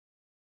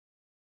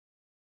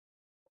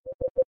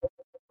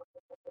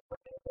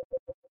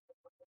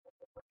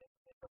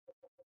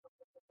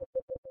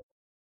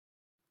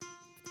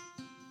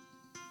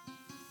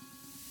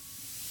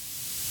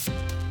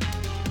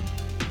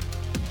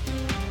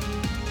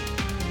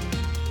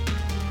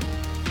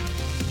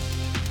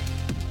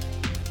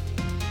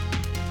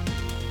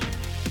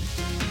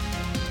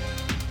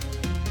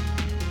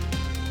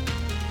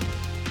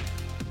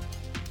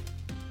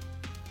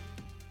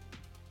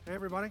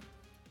everybody.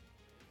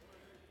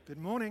 Good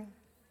morning.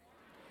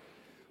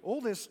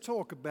 All this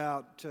talk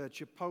about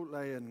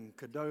Chipotle and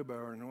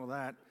Qdoba and all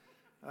that,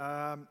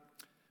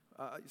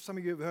 some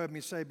of you have heard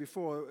me say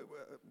before,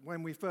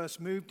 when we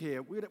first moved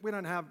here, we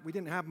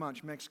didn't have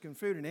much Mexican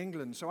food in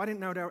England, so I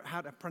didn't know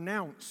how to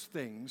pronounce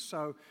things.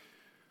 So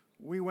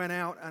we went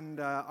out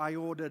and I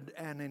ordered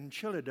an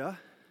enchilada,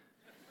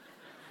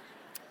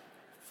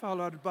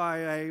 followed by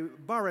a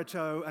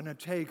burrito and a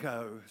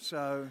taco.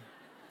 So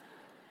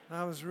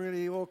that was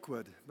really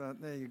awkward,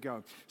 but there you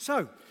go.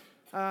 So,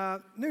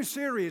 new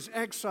series,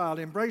 Exile,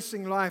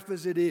 Embracing Life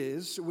as It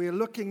Is. We're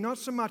looking not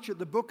so much at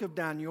the book of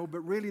Daniel,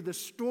 but really the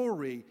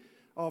story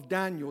of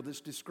Daniel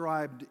that's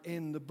described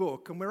in the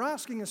book. And we're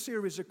asking a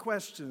series of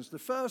questions, the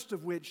first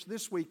of which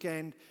this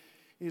weekend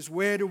is,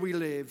 where do we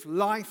live?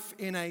 Life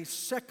in a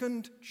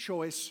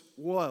second-choice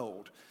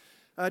world.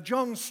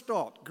 John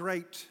Stott,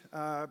 great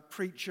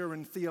preacher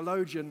and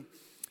theologian,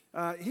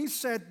 he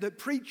said that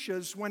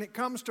preachers, when it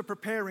comes to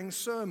preparing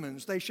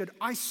sermons, they should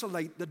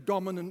isolate the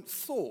dominant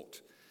thought.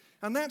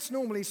 And that's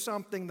normally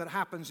something that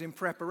happens in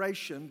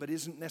preparation but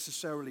isn't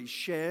necessarily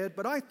shared.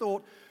 But I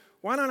thought,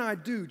 why don't I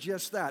do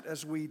just that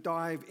as we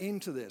dive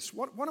into this?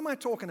 What am I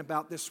talking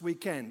about this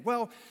weekend?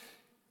 Well,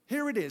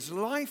 here it is.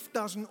 Life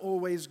doesn't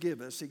always give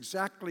us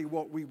exactly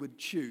what we would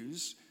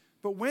choose.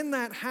 But when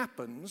that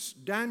happens,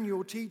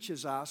 Daniel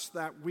teaches us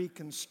that we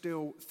can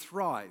still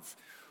thrive.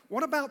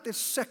 What about this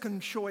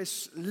second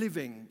choice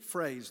living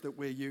phrase that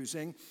we're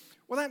using?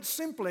 Well, that's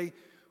simply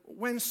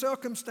when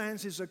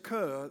circumstances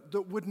occur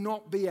that would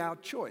not be our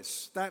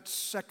choice. That's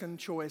second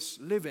choice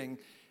living,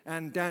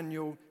 and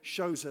Daniel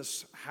shows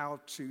us how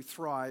to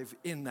thrive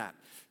in that.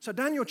 So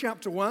Daniel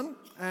chapter 1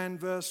 and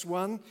verse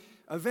 1,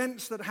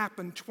 events that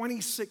happened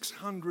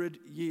 2,600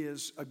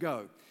 years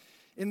ago.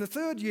 In the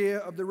third year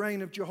of the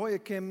reign of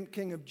Jehoiakim,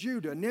 king of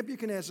Judah,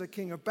 Nebuchadnezzar,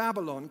 king of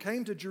Babylon,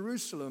 came to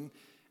Jerusalem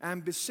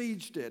and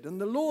besieged it.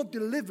 And the Lord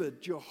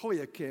delivered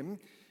Jehoiakim,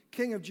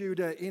 king of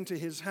Judah, into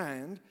his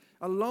hand,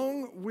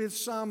 along with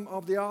some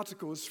of the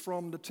articles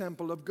from the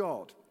temple of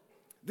God.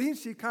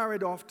 These he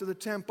carried off to the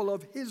temple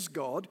of his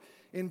God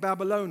in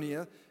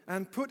Babylonia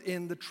and put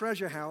in the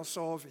treasure house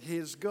of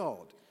his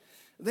God.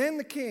 Then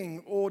the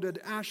king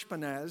ordered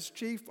Ashpenaz,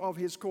 chief of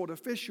his court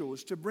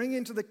officials, to bring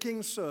into the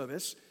king's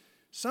service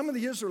some of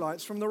the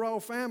Israelites from the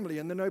royal family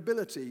and the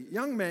nobility,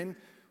 young men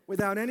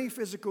without any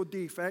physical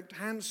defect,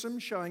 handsome,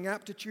 showing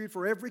aptitude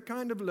for every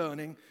kind of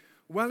learning,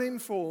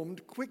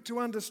 well-informed, quick to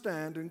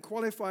understand, and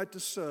qualified to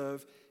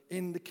serve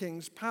in the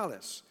king's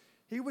palace.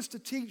 He was to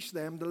teach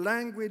them the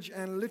language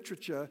and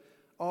literature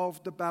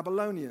of the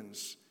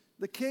Babylonians.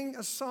 The king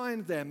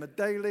assigned them a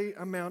daily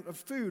amount of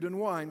food and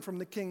wine from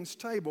the king's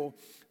table.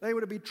 They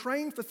were to be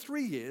trained for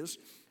 3 years,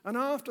 and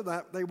after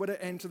that they were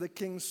to enter the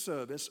king's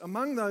service.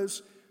 Among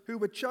those who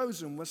were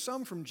chosen were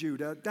some from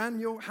Judah: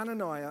 Daniel,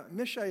 Hananiah,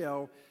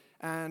 Mishael,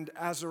 and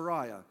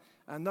Azariah.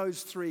 And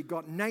those three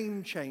got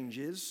name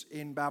changes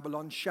in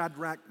Babylon: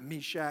 Shadrach,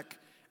 Meshach,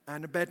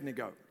 and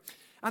Abednego.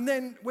 And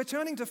then we're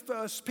turning to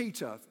 1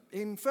 Peter.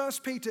 In 1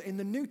 Peter in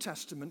the New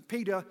Testament,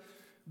 Peter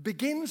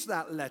begins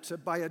that letter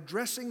by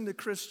addressing the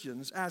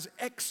Christians as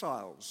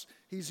exiles.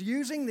 He's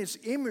using this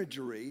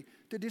imagery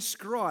to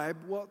describe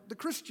what the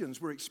Christians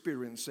were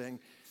experiencing.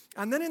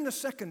 And then in the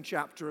second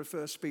chapter of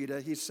 1 Peter,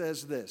 he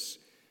says this: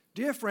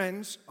 "Dear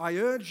friends, I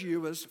urge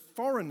you as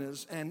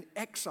foreigners and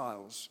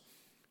exiles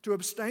to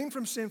abstain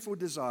from sinful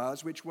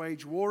desires which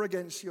wage war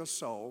against your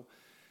soul.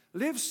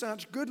 Live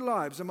such good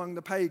lives among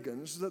the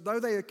pagans that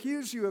though they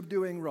accuse you of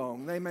doing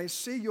wrong, they may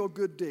see your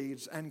good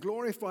deeds and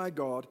glorify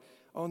God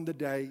on the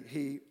day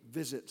he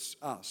visits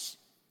us."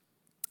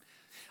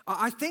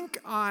 I think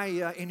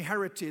I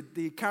inherited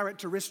the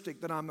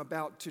characteristic that I'm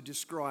about to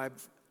describe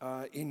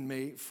in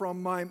me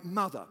from my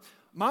mother.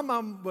 My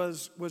mum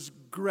was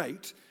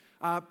great,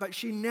 but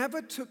she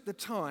never took the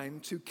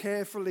time to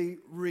carefully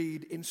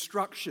read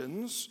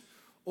instructions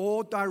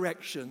or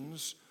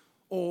directions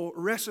or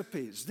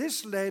recipes.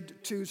 This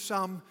led to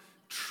some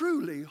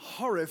truly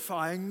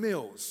horrifying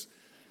meals,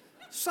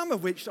 some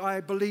of which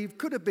I believe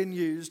could have been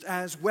used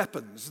as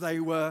weapons. They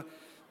were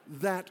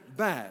that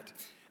bad.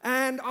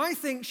 And I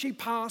think she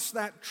passed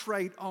that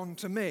trait on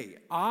to me.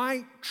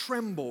 I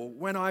tremble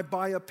when I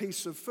buy a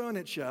piece of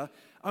furniture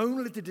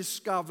only to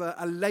discover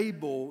a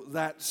label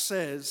that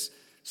says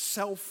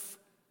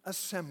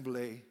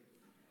self-assembly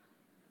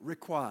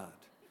required.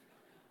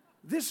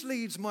 This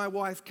leads my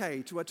wife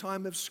Kay to a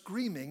time of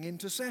screaming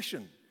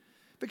intercession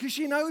because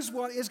she knows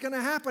what is going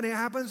to happen. It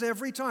happens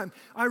every time.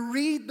 I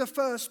read the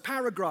first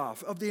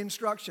paragraph of the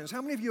instructions.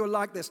 How many of you are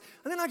like this?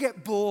 And then I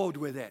get bored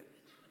with it.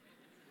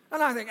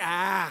 And I think,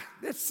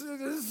 this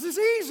is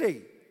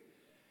easy.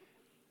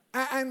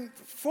 And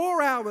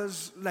 4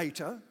 hours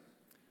later,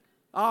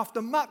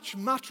 after much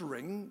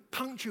muttering,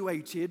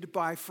 punctuated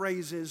by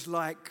phrases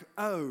like,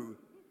 "Oh,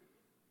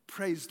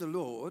 praise the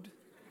Lord,"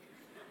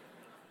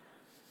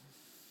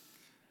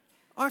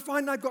 I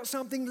find I've got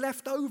something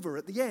left over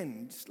at the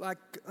end,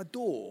 like a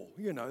door,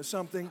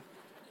 something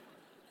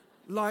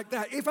like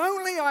that. If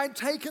only I'd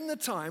taken the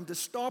time to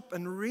stop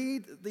and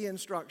read the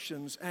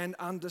instructions and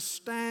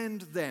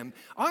understand them.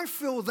 I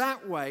feel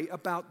that way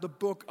about the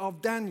book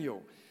of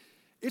Daniel.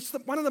 It's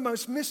one of the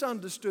most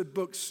misunderstood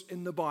books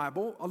in the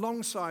Bible,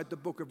 alongside the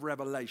book of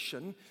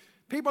Revelation.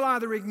 People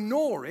either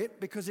ignore it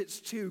because it's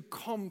too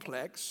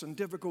complex and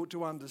difficult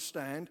to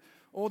understand,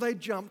 or they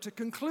jump to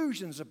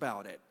conclusions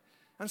about it.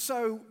 And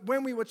so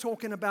when we were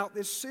talking about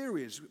this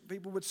series,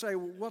 people would say,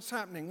 well, what's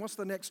happening? What's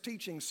the next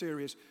teaching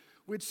series?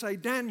 We'd say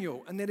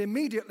Daniel, and they'd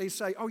immediately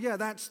say, oh yeah,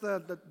 that's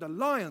the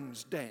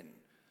lion's den.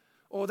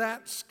 Or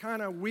that's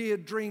kind of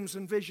weird dreams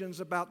and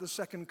visions about the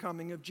second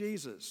coming of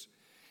Jesus.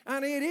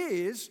 And it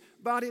is,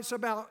 but it's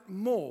about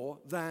more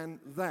than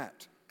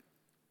that.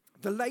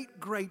 The late,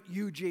 great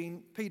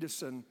Eugene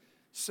Peterson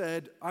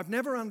said, I've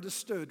never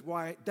understood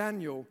why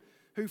Daniel,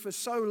 who for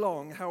so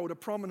long held a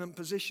prominent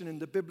position in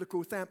the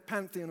biblical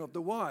pantheon of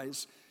the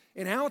wise,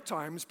 in our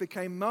times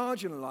became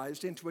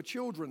marginalized into a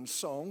children's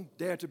song,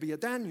 Dare to be a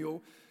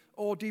Daniel,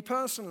 or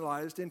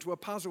depersonalized into a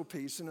puzzle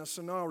piece in a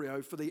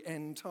scenario for the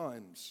end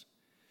times.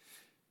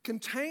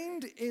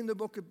 Contained in the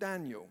book of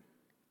Daniel,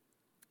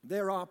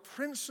 there are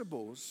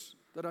principles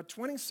that are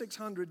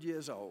 2,600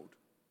 years old,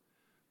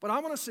 but I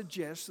want to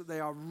suggest that they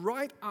are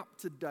right up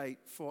to date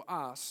for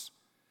us,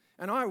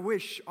 and I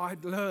wish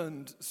I'd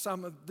learned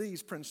some of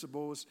these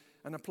principles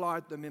and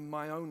applied them in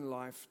my own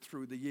life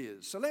through the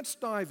years. So let's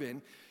dive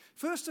in.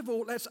 First of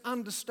all, let's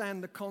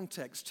understand the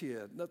context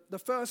here. The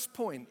first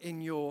point in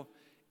your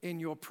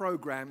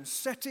program,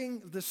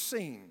 setting the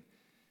scene,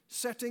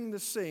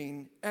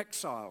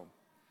 exile.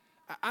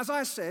 As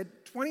I said,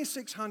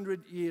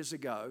 2,600 years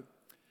ago,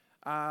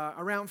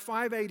 around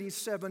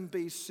 587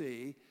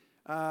 BC,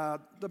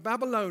 the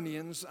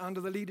Babylonians, under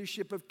the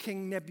leadership of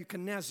King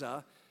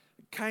Nebuchadnezzar,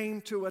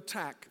 came to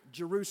attack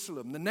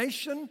Jerusalem. The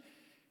nation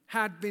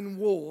had been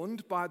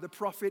warned by the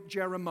prophet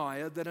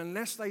Jeremiah that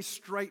unless they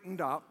straightened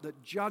up,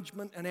 that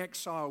judgment and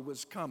exile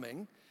was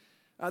coming.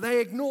 They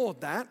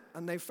ignored that,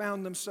 and they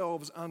found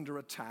themselves under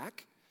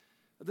attack.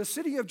 The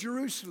city of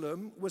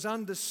Jerusalem was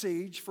under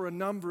siege for a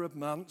number of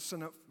months,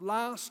 and at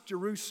last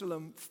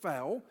Jerusalem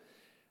fell.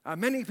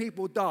 Many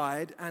people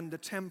died, and the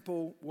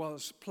temple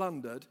was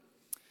plundered.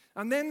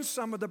 And then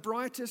some of the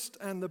brightest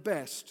and the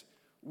best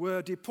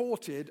were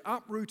deported,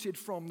 uprooted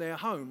from their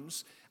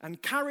homes,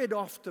 and carried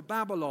off to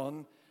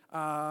Babylon,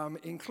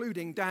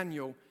 including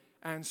Daniel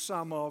and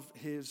some of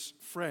his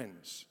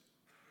friends.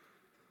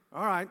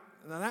 All right,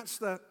 now that's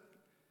the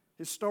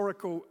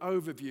historical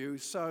overview,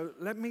 so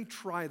let me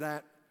try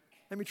that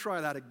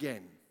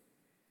again.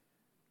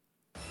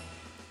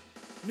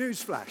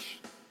 Newsflash.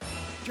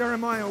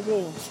 Jeremiah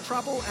warns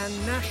trouble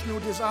and national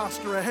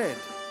disaster ahead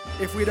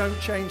if we don't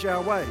change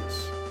our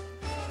ways.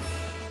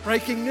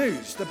 Breaking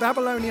news, the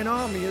Babylonian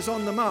army is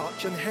on the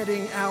march and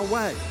heading our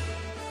way.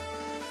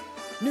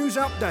 News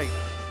update,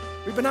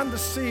 we've been under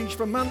siege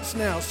for months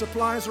now,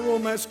 supplies are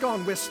almost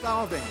gone, we're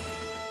starving.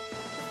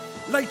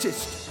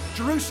 Latest,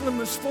 Jerusalem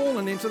has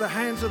fallen into the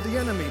hands of the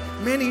enemy,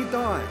 many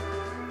died.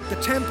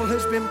 The temple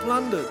has been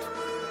plundered.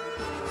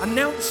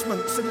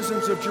 Announcement,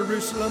 citizens of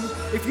Jerusalem,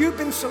 if you've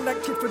been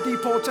selected for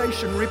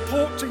deportation,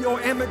 report to your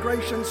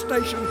emigration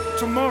station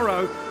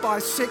tomorrow by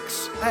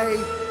 6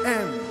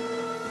 a.m.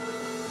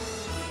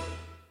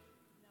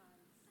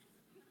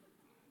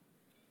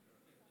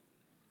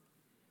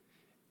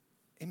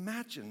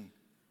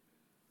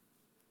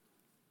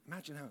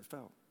 Imagine how it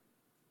felt.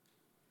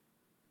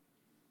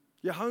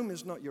 Your home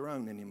is not your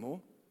own anymore.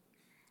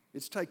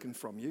 It's taken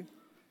from you.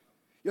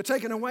 You're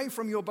taken away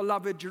from your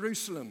beloved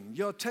Jerusalem.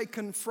 You're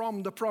taken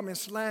from the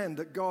promised land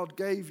that God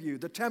gave you,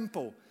 the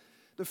temple,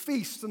 the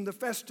feasts and the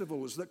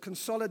festivals that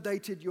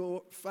consolidated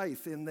your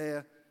faith in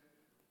their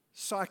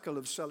cycle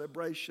of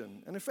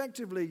celebration. And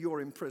effectively,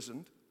 you're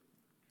imprisoned.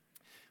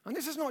 And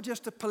this is not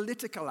just a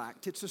political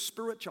act, it's a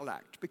spiritual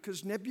act,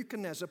 because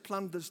Nebuchadnezzar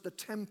plunders the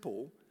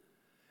temple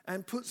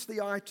and puts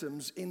the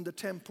items in the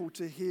temple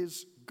to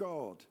his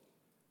God.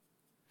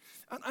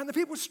 And the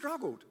people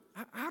struggled.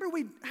 How do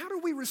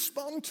we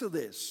respond to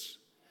this?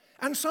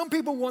 And some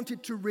people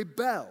wanted to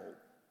rebel.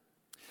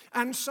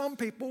 And some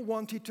people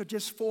wanted to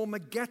just form a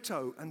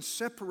ghetto and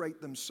separate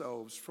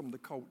themselves from the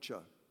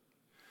culture.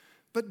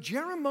 But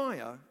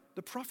Jeremiah,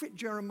 the prophet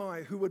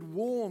Jeremiah, who had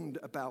warned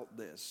about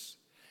this,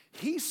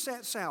 he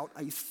sets out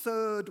a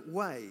third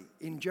way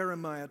in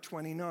Jeremiah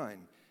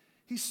 29.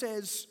 He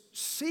says,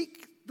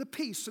 seek the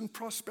peace and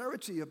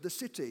prosperity of the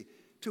city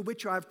to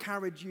which I have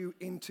carried you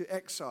into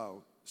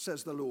exile,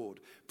 says the Lord.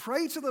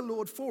 Pray to the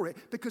Lord for it,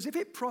 because if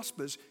it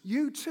prospers,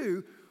 you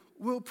too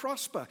will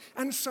prosper.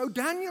 And so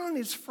Daniel and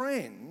his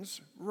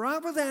friends,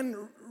 rather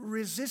than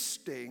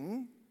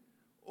resisting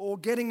or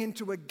getting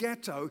into a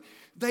ghetto,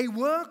 they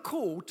were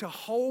called to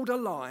hold a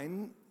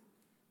line,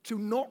 to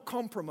not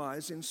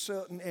compromise in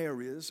certain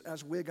areas,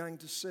 as we're going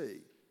to see.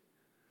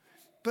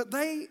 But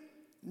they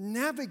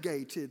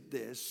navigated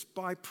this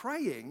by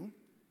praying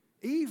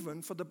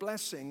even for the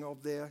blessing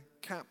of their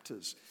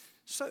captors.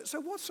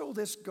 So what's all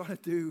this got to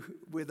do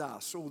with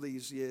us all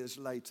these years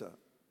later?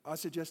 I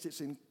suggest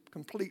it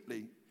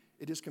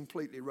is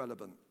completely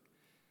relevant.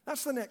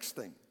 That's the next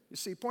thing. You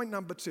see, point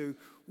number 2,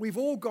 we've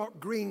all got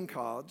green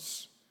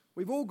cards.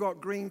 We've all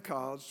got green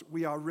cards.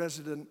 We are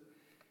resident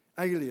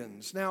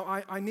aliens. Now,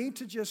 I need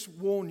to just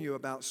warn you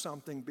about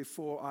something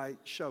before I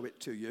show it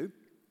to you.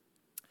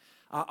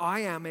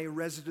 I am a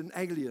resident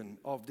alien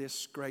of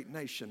this great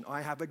nation.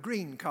 I have a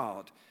green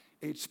card.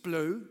 It's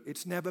blue.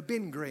 It's never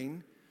been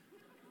green.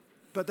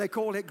 But they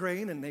call it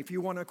green, and if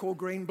you want to call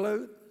green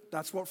blue,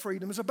 that's what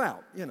freedom is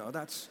about. You know,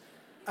 that's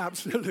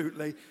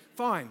absolutely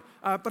fine.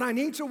 But I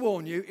need to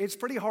warn you, it's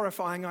pretty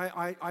horrifying.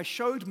 I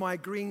showed my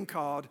green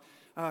card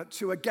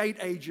to a gate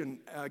agent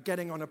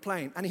getting on a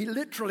plane, and he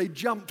literally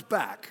jumped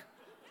back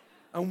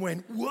and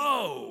went,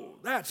 "Whoa,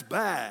 that's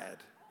bad."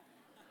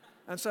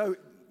 And so,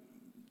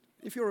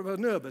 if you're of a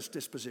nervous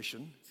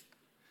disposition,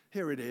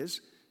 here it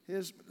is.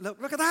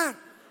 Look at that.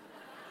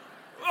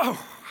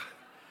 Oh.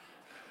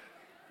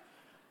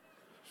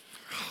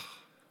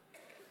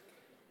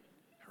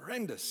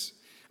 Horrendous.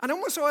 And I'm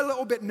also a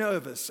little bit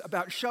nervous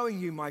about showing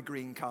you my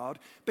green card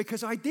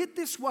because I did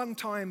this one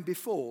time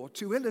before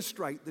to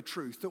illustrate the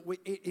truth that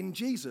in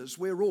Jesus,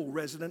 we're all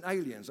resident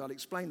aliens. I'll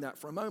explain that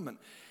for a moment.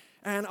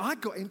 And I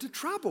got into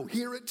trouble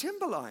here at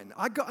Timberline.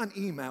 I got an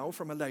email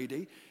from a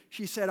lady.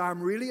 She said,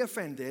 "I'm really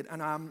offended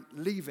and I'm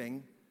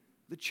leaving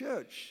the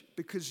church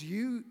because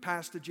you,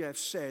 Pastor Jeff,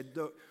 said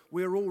that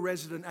we're all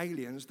resident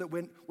aliens, that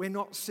we're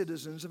not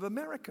citizens of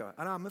America."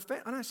 And I'm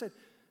offended. And I said,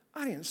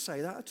 "I didn't say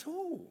that at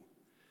all."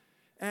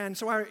 And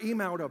so I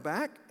emailed her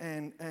back,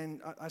 and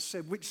I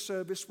said, "Which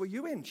service were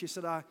you in?" She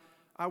said,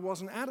 I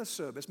wasn't at a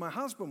service. My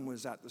husband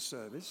was at the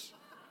service,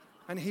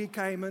 and he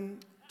came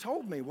and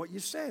told me what you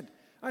said.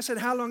 I said,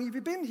 "How long have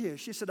you been here?"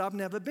 She said, "I've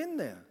never been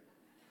there."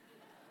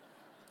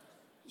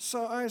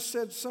 So I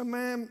said, "So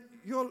ma'am,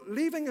 you're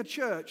leaving a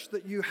church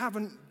that you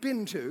haven't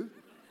been to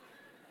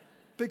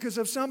because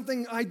of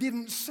something I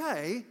didn't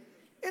say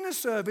in a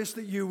service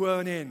that you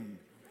weren't in.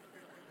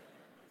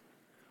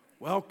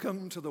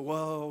 Welcome to the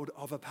world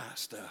of a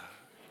pastor."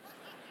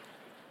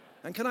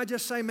 And can I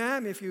just say,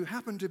 ma'am, if you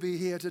happen to be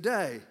here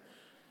today,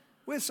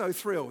 we're so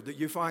thrilled that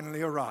you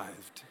finally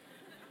arrived.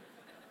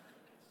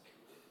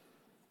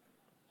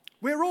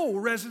 We're all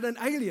resident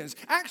aliens.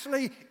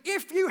 Actually,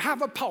 if you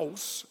have a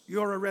pulse,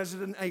 you're a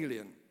resident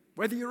alien,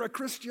 whether you're a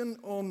Christian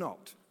or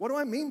not. What do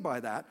I mean by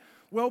that?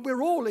 Well,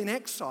 we're all in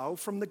exile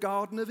from the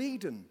Garden of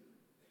Eden.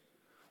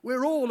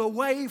 We're all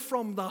away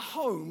from the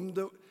home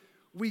that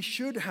we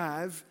should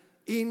have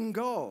in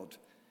God.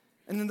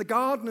 And in the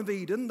Garden of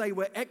Eden, they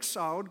were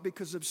exiled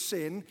because of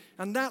sin,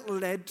 and that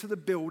led to the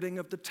building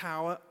of the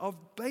Tower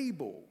of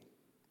Babel,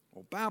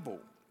 or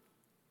Babel.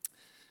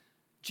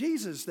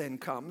 Jesus then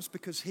comes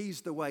because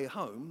he's the way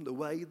home, the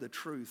way, the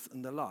truth,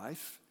 and the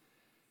life.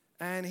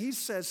 And he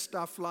says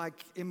stuff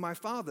like, "In my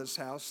Father's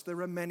house,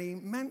 there are many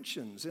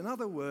mansions." In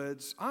other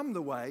words, I'm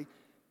the way,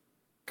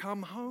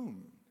 come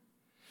home.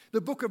 The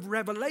book of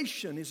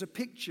Revelation is a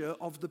picture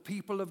of the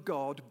people of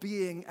God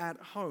being at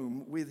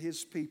home with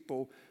his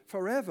people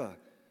forever.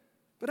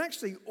 But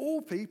actually,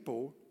 all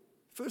people,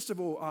 first of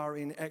all, are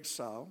in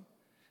exile.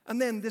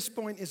 And then this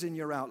point is in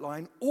your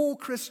outline. All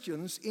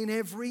Christians in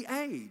every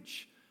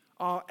age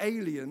are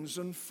aliens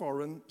and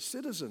foreign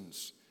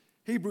citizens.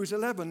 Hebrews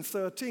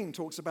 11:13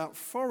 talks about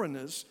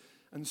foreigners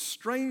and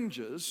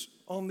strangers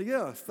on the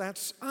earth.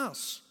 That's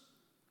us.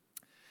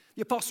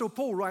 The Apostle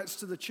Paul writes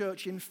to the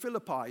church in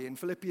Philippi in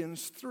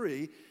Philippians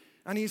 3,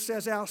 and he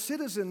says, "Our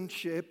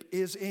citizenship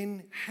is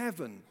in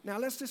heaven." Now,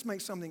 let's just make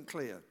something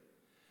clear.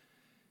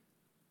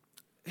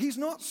 He's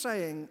not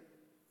saying,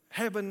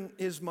 "Heaven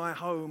is my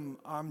home,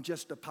 I'm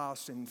just a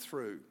passing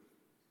through."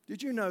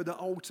 Did you know that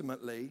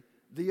ultimately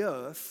the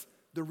earth,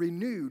 the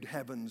renewed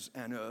heavens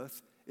and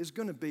earth, is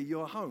going to be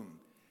your home?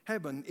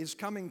 Heaven is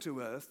coming to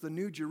earth. The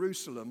New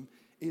Jerusalem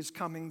is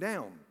coming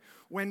down.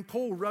 When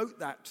Paul wrote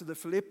that to the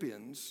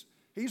Philippians,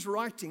 he's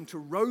writing to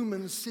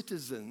Roman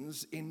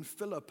citizens in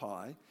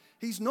Philippi.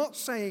 He's not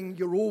saying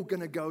you're all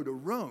going to go to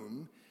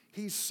Rome.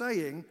 He's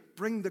saying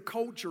bring the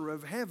culture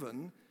of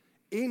heaven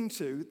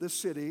into the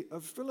city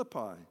of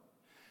Philippi.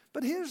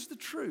 But here's the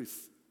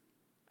truth.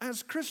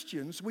 As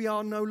Christians, we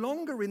are no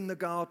longer in the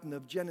Garden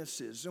of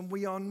Genesis, and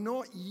we are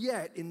not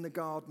yet in the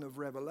Garden of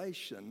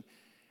Revelation,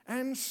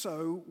 and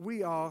so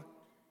we are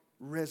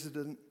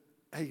resident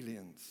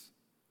aliens.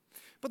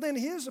 But then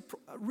here's a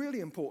really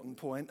important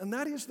point, and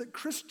that is that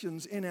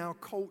Christians in our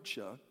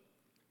culture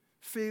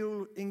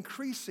feel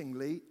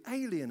increasingly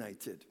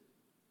alienated.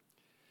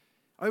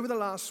 Over the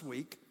last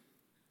week,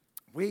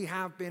 we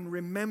have been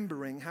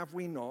remembering, have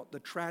we not, the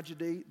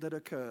tragedy that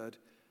occurred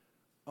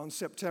on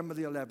September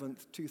the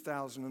 11th,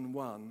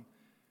 2001,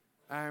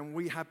 and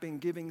we have been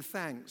giving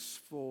thanks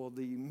for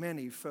the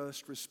many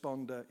first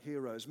responder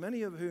heroes,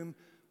 many of whom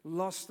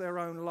lost their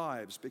own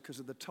lives because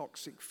of the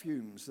toxic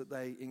fumes that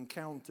they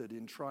encountered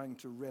in trying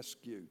to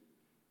rescue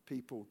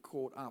people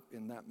caught up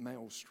in that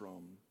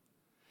maelstrom.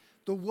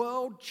 The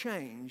world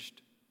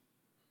changed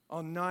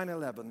on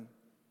 9/11,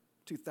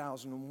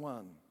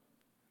 2001.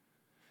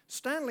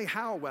 Stanley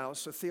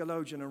Hauerwas, a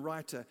theologian and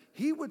writer,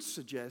 he would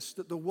suggest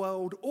that the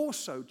world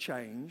also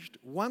changed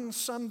one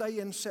Sunday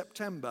in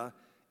September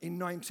in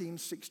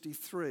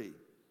 1963.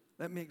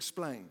 Let me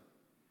explain.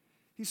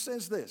 He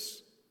says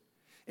this: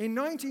 in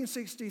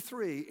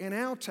 1963, in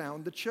our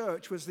town, the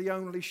church was the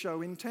only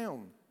show in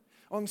town.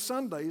 On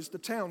Sundays, the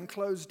town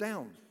closed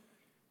down.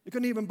 You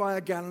couldn't even buy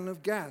a gallon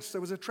of gas.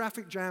 There was a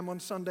traffic jam on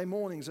Sunday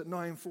mornings at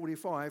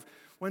 9:45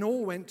 when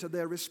all went to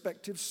their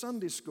respective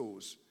Sunday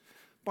schools.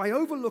 By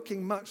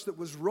overlooking much that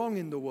was wrong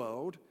in the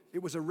world,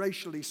 it was a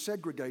racially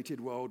segregated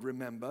world,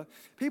 remember,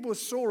 people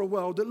saw a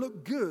world that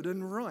looked good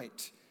and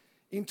right.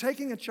 In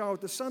taking a child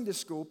to Sunday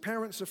school,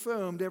 parents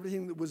affirmed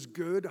everything that was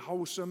good,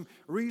 wholesome,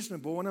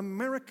 reasonable, and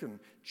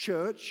American.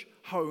 Church,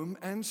 home,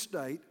 and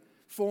state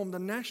formed a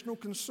national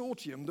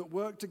consortium that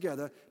worked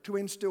together to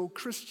instill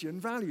Christian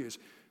values.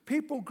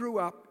 People grew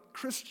up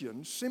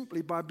Christians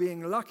simply by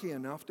being lucky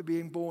enough to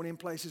being born in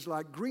places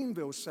like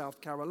Greenville, South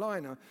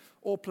Carolina,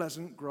 or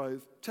Pleasant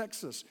Grove,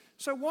 Texas.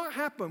 So what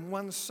happened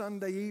one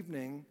Sunday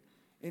evening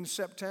in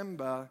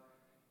September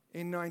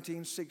in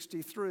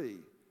 1963?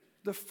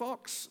 The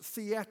Fox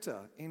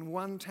Theater in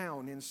one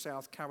town in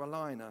South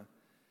Carolina,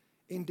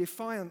 in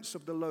defiance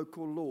of the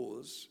local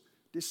laws,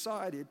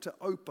 decided to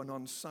open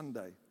on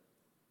Sunday.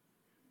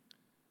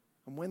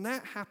 And when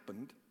that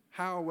happened,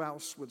 how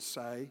else would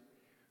say,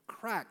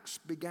 cracks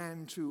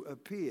began to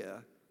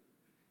appear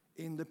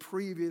in the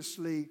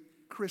previously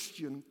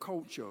Christian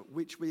culture,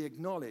 which we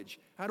acknowledge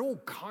had all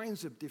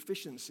kinds of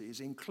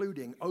deficiencies,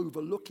 including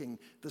overlooking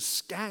the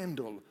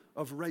scandal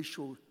of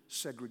racial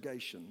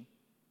segregation.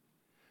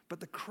 But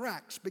the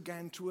cracks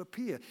began to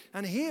appear.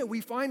 And here we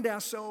find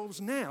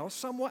ourselves now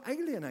somewhat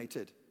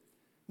alienated.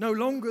 No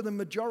longer the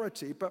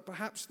majority, but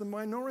perhaps the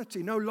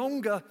minority. No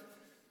longer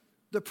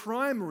the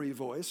primary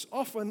voice,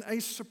 often a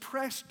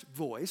suppressed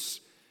voice,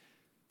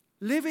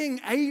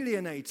 living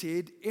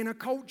alienated in a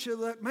culture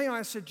that, may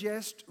I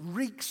suggest,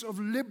 reeks of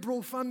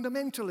liberal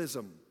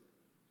fundamentalism.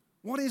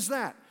 What is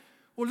that?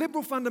 Well,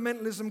 liberal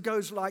fundamentalism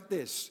goes like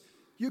this.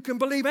 You can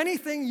believe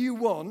anything you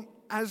want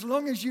as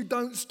long as you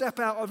don't step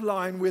out of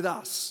line with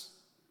us.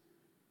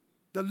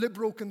 The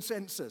liberal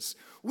consensus.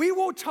 We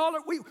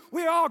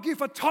argue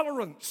for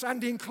tolerance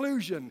and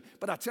inclusion,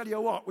 but I tell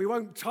you what, we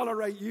won't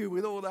tolerate you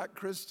with all that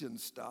Christian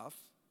stuff.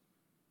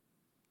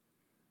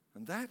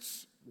 And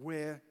that's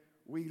where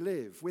we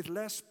live, with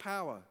less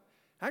power.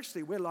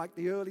 Actually, we're like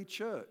the early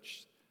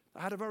church. They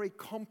had a very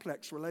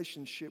complex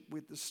relationship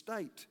with the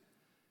state.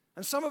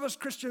 And some of us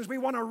Christians, we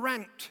want to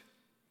rant.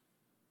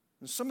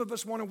 And some of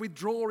us want to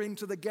withdraw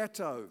into the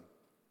ghetto.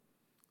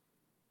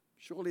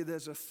 Surely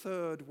there's a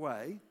third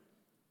way.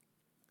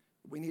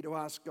 We need to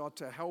ask God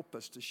to help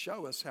us, to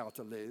show us how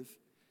to live.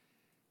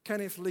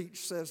 Kenneth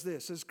Leach says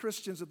this: as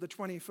Christians of the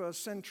 21st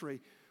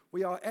century,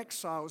 we are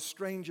exiles,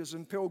 strangers,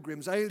 and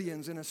pilgrims,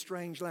 aliens in a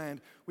strange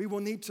land. We will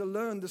need to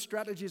learn the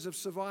strategies of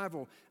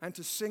survival and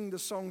to sing the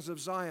songs of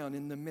Zion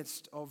in the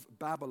midst of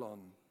Babylon.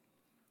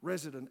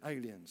 Resident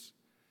aliens.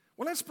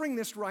 Well, let's bring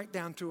this right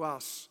down to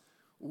us,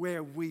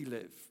 where we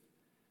live.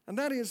 And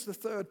that is the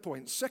third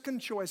point. Second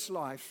choice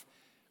life.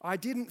 I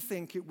didn't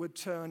think it would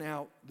turn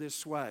out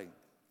this way.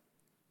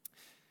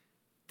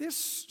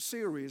 This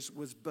series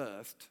was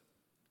birthed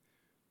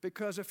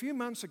because a few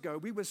months ago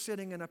we were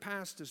sitting in a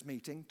pastor's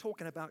meeting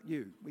talking about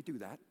you. We do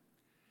that.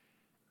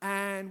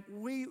 And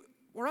we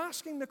were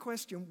asking the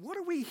question, what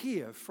do we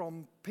hear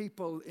from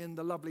people in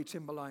the lovely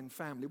Timberline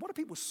family? What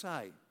do people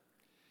say?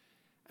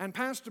 And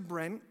Pastor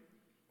Brent,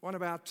 one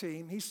of our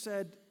team, he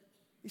said,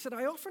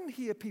 I often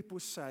hear people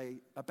say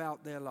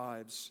about their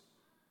lives,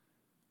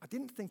 I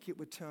didn't think it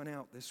would turn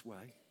out this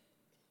way.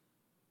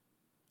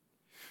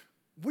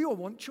 We all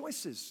want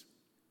choices.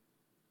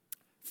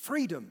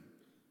 Freedom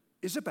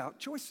is about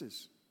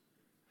choices.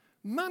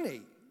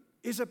 Money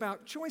is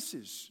about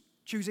choices.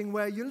 Choosing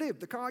where you live,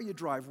 the car you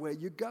drive, where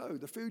you go,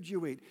 the food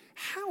you eat.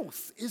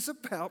 Health is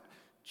about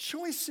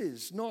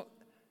choices, not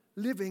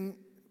living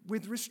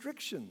with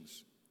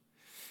restrictions.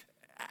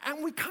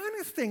 And we kind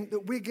of think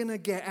that we're going to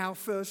get our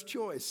first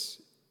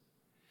choice.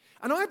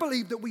 And I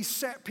believe that we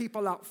set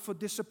people up for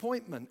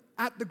disappointment.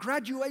 At the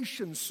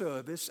graduation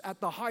service at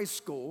the high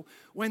school,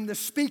 when the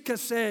speaker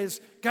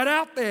says, get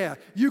out there,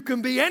 you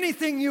can be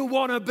anything you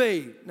want to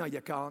be. No,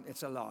 you can't.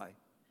 It's a lie.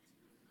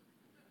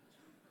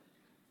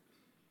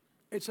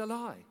 It's a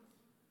lie.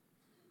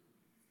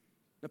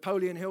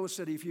 Napoleon Hill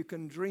said, if you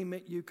can dream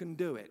it, you can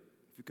do it.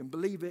 If you can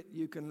believe it,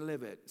 you can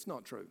live it. It's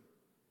not true.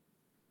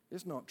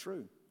 It's not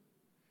true.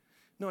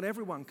 Not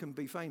everyone can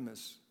be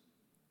famous.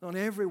 Not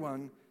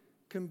everyone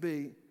can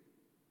be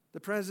the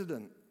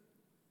president.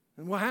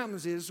 And what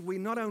happens is we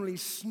not only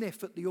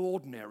sniff at the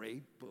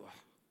ordinary,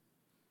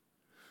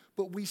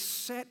 but we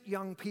set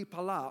young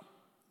people up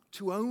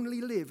to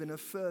only live in a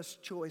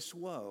first choice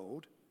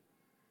world.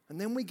 And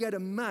then we get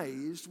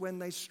amazed when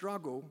they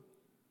struggle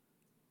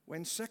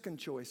when second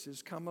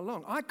choices come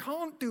along. I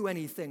can't do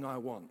anything I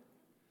want.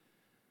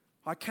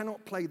 I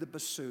cannot play the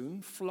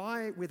bassoon,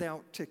 fly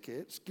without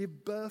tickets,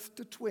 give birth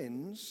to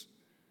twins,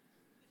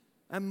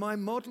 and my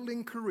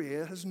modeling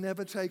career has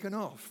never taken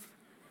off.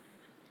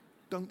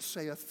 Don't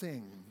say a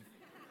thing.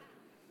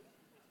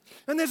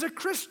 And there's a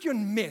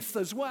Christian myth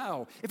as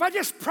well. If I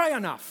just pray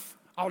enough,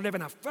 I'll live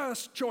in a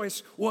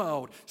first-choice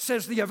world,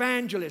 says the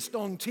evangelist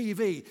on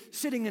TV,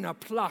 sitting in a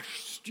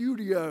plush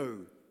studio,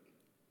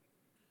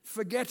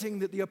 forgetting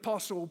that the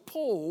Apostle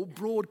Paul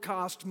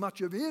broadcast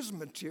much of his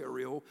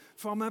material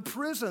from a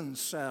prison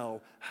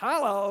cell.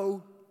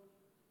 Hello!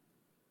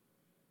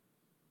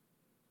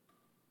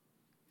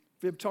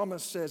 Viv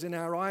Thomas says, in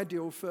our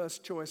ideal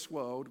first-choice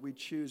world, we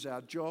choose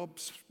our job,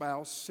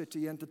 spouse,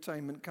 city,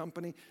 entertainment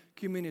company,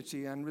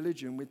 community, and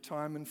religion with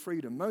time and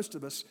freedom. Most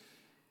of us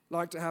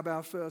like to have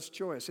our first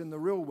choice. In the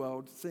real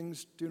world,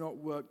 things do not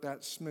work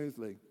that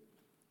smoothly.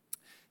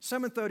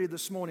 7:30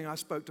 this morning, I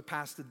spoke to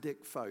Pastor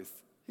Dick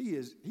Foth.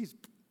 He's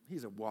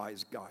a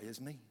wise guy,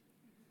 isn't he?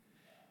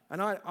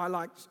 And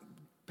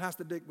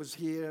Pastor Dick was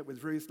here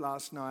with Ruth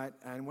last night,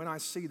 and when I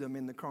see them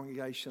in the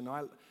congregation,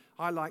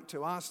 I like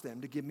to ask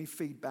them to give me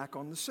feedback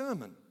on the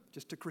sermon,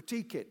 just to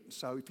critique it.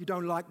 So if you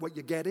don't like what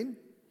you're getting,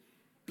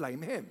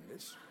 blame him.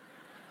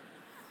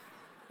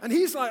 And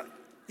he's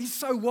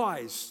so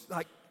wise.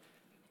 Like,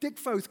 Dick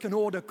Foth can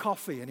order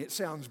coffee and it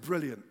sounds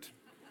brilliant.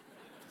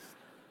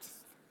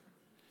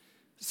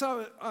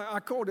 So I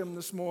called him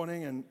this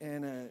morning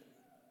and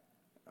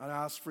I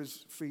asked for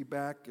his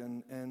feedback,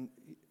 and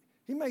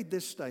he made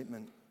this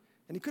statement.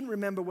 And he couldn't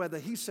remember whether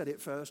he said it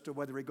first or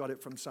whether he got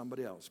it from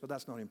somebody else, but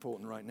that's not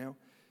important right now.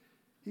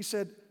 He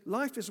said,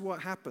 life is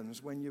what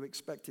happens when you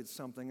expected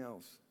something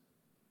else.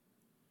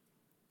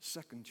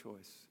 Second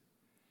choice.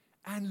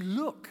 And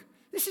look,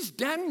 this is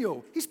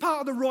Daniel. He's part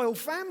of the royal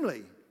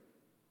family,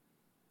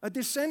 a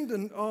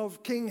descendant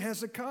of King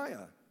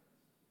Hezekiah.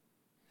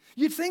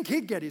 You'd think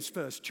he'd get his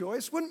first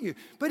choice, wouldn't you?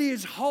 But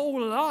his whole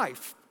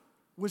life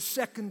was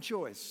second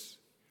choice.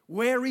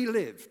 Where he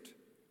lived,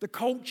 the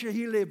culture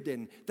he lived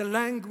in, the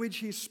language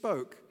he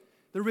spoke,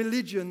 the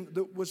religion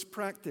that was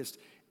practiced.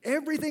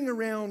 Everything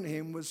around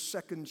him was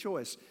second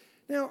choice.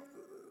 Now,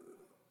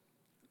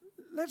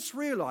 let's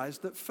realize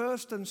that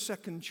first and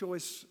second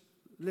choice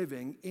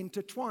living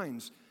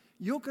intertwines.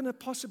 You're going to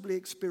possibly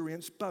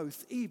experience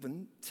both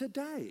even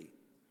today.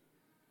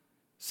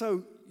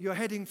 So you're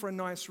heading for a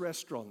nice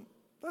restaurant.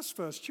 That's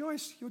first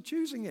choice. You're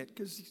choosing it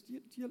because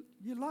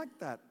you like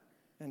that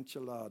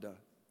enchilada.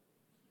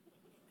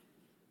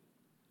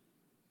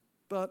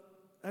 But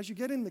as you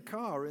get in the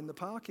car in the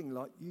parking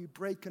lot, you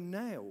break a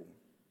nail.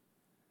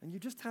 And you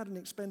just had an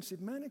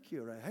expensive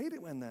manicure. I hate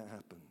it when that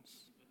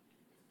happens.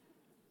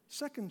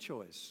 Second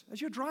choice. As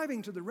you're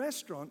driving to the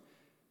restaurant,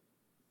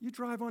 you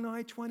drive on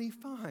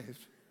I-25,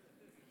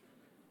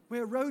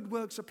 where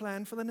roadworks are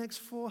planned for the next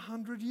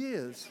 400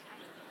 years.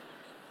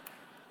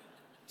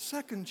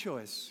 Second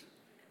choice.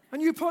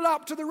 And you pull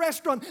up to the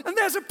restaurant, and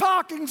there's a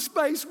parking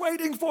space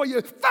waiting for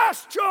you.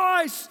 First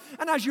choice!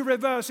 And as you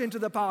reverse into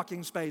the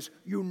parking space,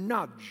 you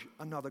nudge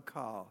another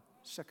car.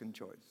 Second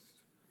choice.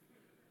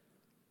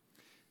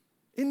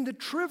 In the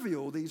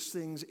trivial, these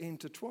things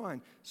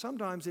intertwine.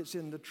 Sometimes it's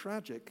in the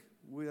tragic,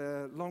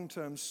 where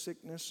long-term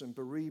sickness and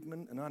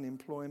bereavement and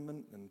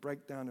unemployment and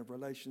breakdown of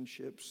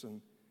relationships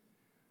and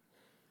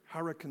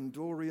Hurricane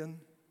Dorian,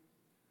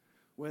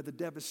 where the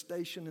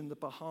devastation in the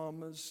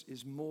Bahamas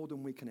is more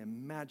than we can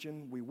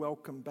imagine. We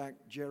welcome back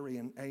Jerry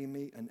and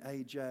Amy and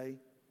AJ.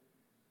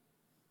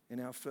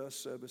 In our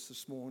first service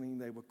this morning,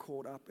 they were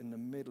caught up in the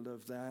middle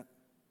of that.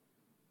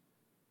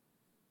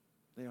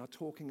 They are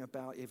talking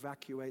about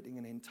evacuating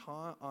an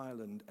entire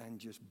island and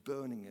just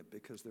burning it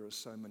because there are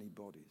so many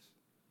bodies.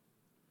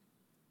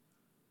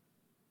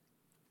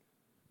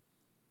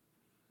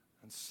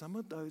 And some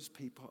of those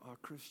people are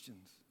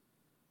Christians.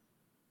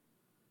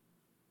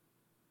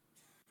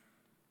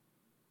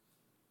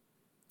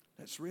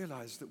 Let's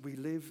realize that we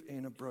live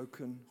in a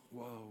broken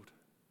world.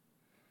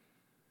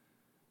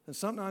 And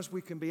sometimes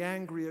we can be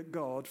angry at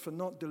God for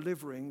not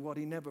delivering what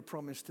he never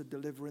promised to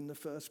deliver in the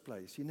first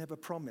place. He never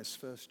promised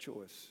first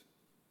choice.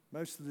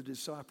 Most of the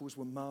disciples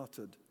were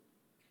martyred.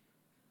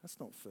 That's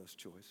not first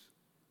choice.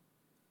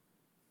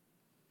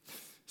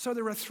 So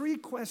there are three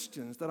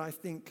questions that I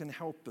think can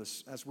help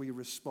us as we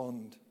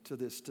respond to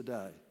this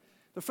today.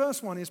 The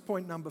first one is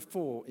point number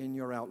 4 in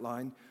your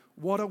outline.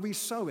 What are we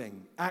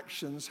sowing?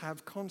 Actions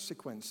have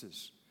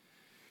consequences.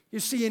 You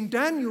see, in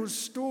Daniel's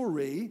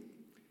story,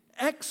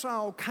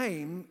 exile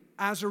came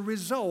as a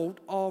result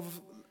of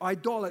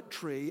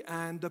idolatry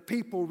and the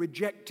people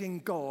rejecting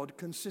God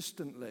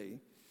consistently.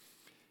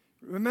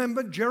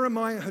 Remember,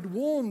 Jeremiah had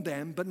warned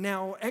them, but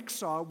now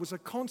exile was a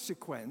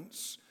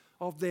consequence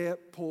of their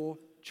poor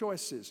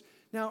choices.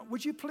 Now,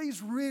 would you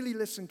please really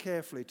listen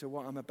carefully to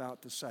what I'm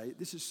about to say?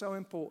 This is so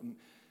important.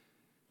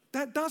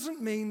 That doesn't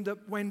mean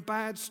that when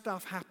bad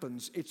stuff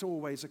happens, it's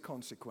always a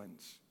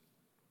consequence.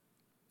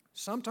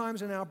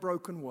 Sometimes in our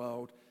broken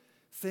world,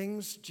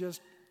 things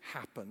just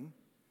happen.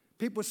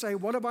 People say,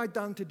 what have I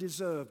done to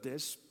deserve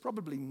this?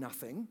 Probably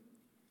nothing.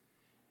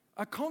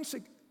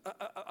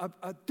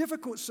 A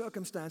difficult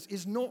circumstance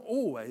is not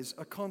always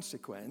a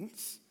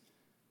consequence,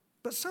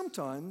 but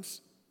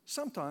sometimes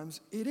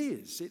it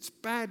is. It's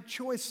bad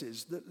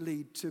choices that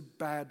lead to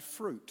bad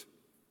fruit.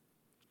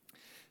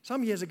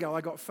 Some years ago,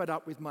 I got fed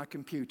up with my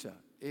computer.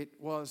 It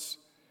was,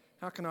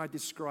 how can I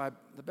describe,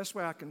 the best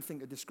way I can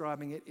think of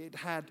describing it, it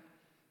had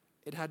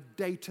It had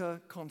data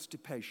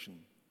constipation.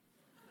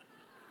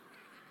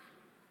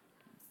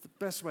 It's the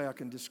best way I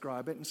can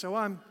describe it. And so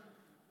I'm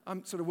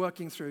sort of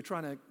working through,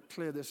 trying to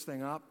clear this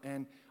thing up.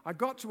 And I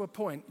got to a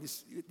point,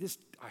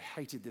 I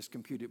hated this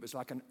computer. It was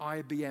like an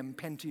IBM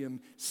Pentium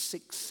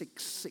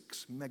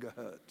 666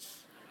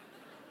 megahertz,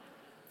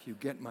 if you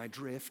get my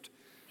drift.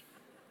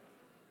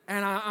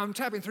 And I'm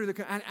tapping through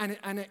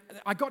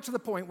I got to the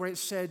point where it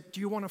said, do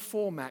you want to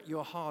format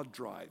your hard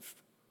drive?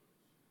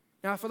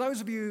 Now, for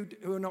those of you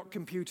who are not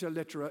computer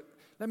literate,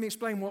 let me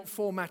explain what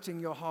formatting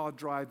your hard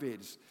drive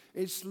is.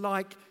 It's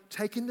like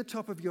taking the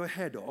top of your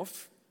head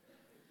off,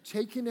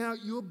 taking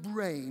out your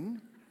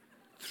brain,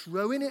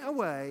 throwing it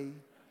away,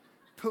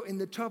 putting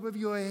the top of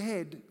your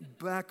head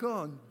back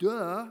on.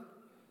 Duh.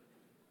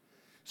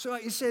 So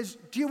it says,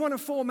 do you want to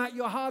format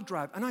your hard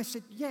drive? And I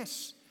said,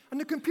 yes. And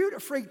the computer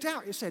freaked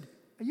out. It said,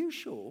 are you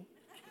sure?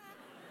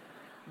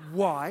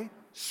 Y/N.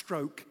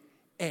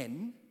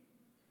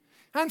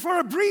 And for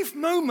a brief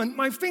moment,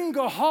 my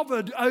finger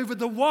hovered over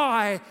the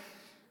Y,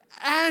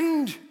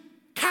 and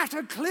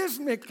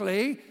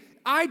cataclysmically,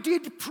 I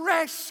did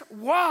press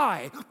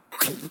Y.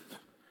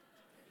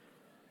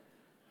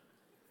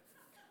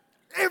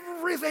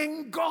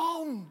 Everything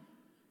gone.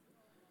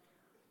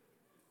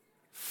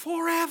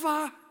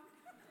 Forever.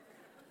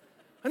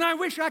 And I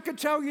wish I could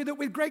tell you that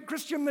with great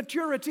Christian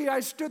maturity,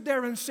 I stood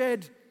there and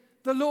said,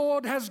 the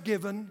Lord has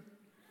given,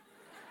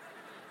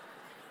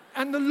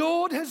 and the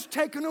Lord has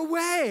taken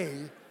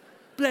away.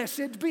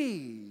 Blessed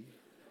be.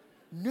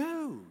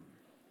 No.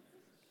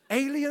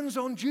 Aliens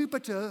on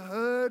Jupiter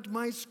heard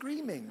my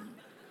screaming.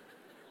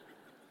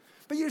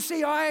 But you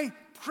see, I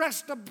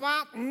pressed a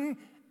button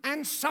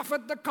and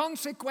suffered the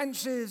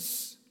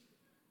consequences.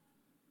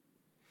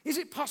 Is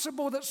it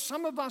possible that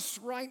some of us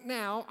right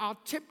now are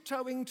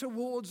tiptoeing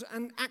towards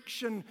an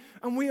action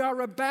and we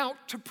are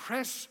about to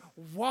press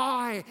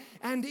Y?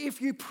 And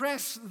if you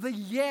press the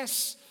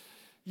yes,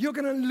 you're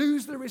going to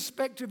lose the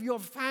respect of your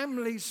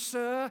family,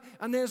 sir,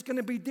 and there's going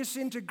to be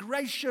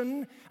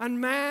disintegration.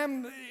 And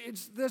ma'am,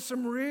 there's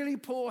some really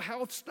poor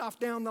health stuff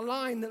down the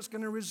line that's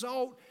going to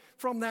result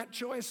from that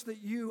choice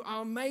that you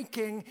are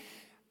making.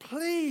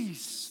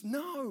 Please,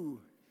 no.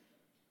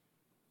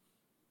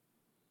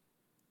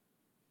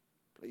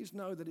 Please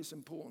know that it's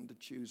important to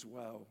choose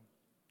well.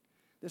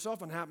 This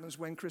often happens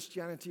when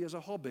Christianity is a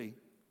hobby.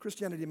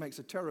 Christianity makes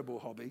a terrible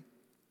hobby. E.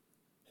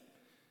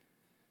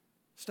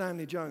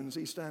 Stanley Jones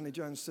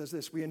says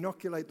this: we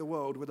inoculate the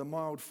world with a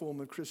mild form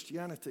of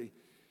Christianity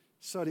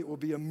so that it will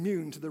be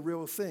immune to the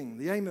real thing.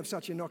 The aim of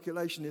such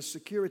inoculation is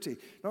security.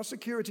 Not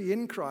security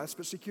in Christ,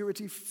 but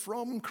security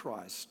from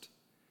Christ.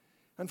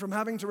 And from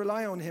having to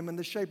rely on him in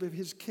the shape of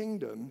his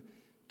kingdom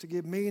to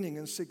give meaning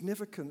and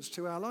significance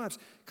to our lives.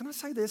 Can I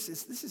say this?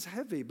 This is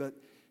heavy, but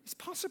it's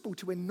possible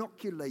to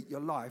inoculate your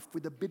life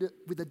with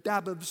a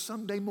dab of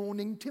Sunday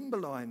morning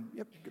Timberline.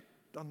 Yep,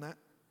 done that.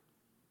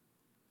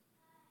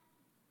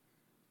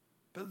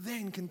 But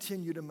then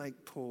continue to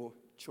make poor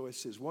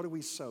choices. What are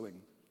we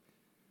sowing?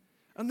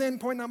 And then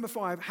point number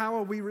 5, how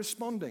are we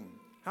responding?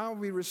 How are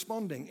we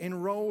responding?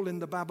 Enroll in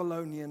the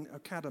Babylonian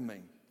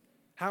Academy.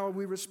 How are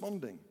we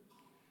responding?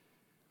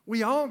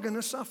 We are going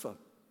to suffer.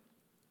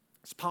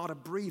 It's part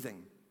of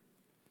breathing.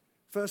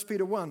 1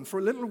 Peter 1, for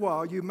a little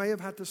while you may have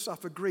had to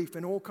suffer grief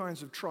in all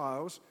kinds of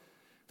trials.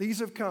 These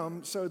have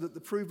come so that the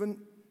proven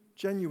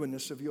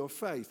genuineness of your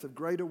faith, of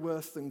greater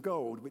worth than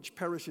gold, which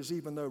perishes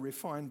even though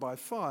refined by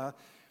fire,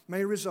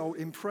 may result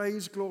in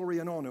praise, glory,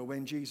 and honor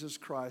when Jesus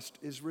Christ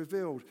is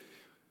revealed.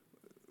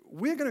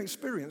 We're going to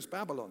experience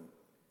Babylon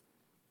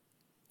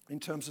in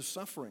terms of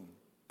suffering.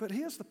 But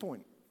here's the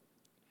point.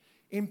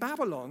 In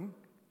Babylon,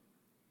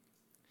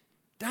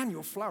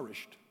 Daniel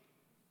flourished.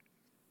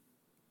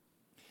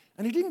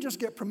 And he didn't just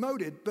get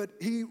promoted, but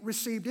he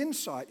received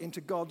insight into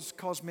God's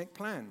cosmic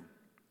plan.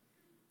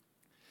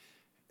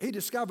 He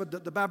discovered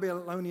that the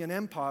Babylonian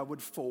Empire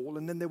would fall,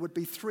 and then there would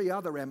be 3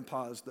 other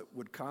empires that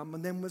would come,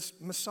 and then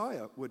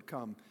Messiah would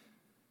come.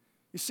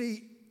 You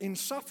see, in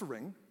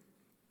suffering,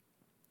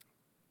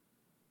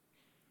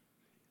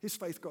 his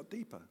faith got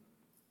deeper.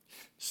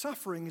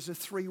 Suffering is a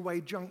 3-way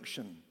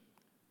junction.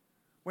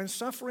 When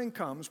suffering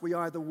comes, we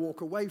either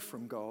walk away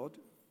from God,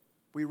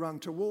 we run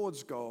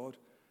towards God,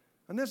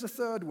 and there's a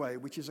 3rd way,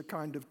 which is a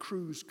kind of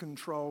cruise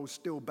control,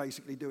 still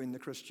basically doing the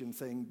Christian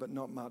thing, but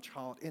not much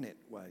heart in it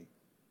way.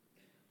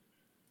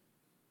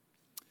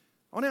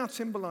 On our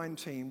Timberline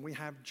team, we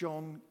have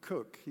John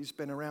Cook. He's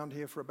been around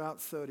here for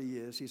about 30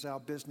 years. He's our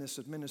business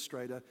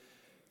administrator.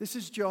 This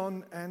is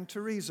John and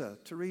Teresa.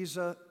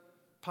 Teresa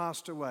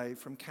passed away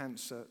from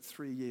cancer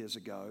 3 years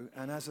ago,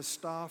 and as a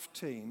staff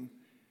team,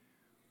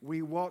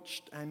 we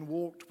watched and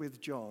walked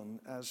with John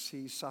as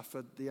he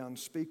suffered the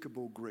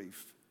unspeakable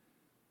grief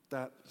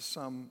that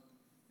some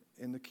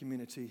in the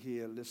community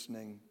here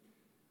listening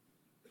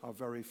are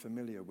very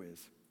familiar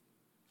with.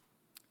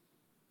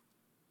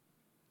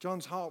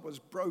 John's heart was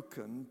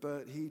broken,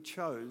 but he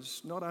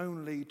chose not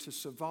only to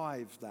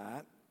survive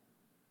that,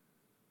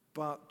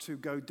 but to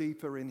go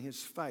deeper in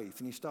his faith.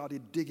 And he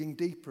started digging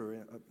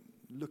deeper,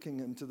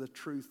 looking into the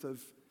truth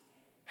of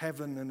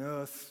heaven and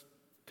earth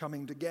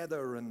coming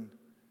together and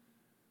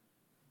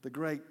the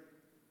great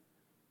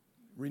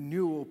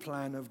renewal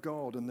plan of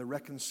God and the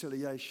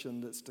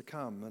reconciliation that's to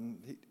come.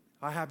 And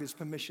I have his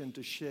permission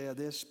to share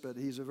this, but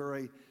he's a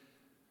very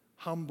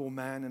humble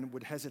man and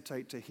would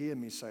hesitate to hear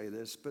me say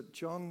this. But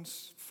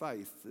John's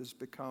faith has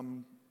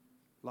become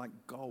like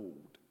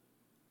gold,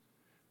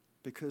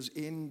 because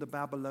in the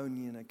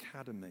Babylonian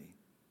academy,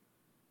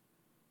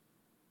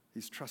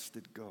 he's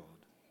trusted God.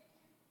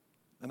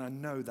 And I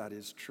know that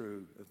is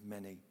true of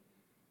many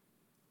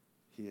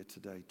here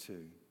today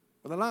too.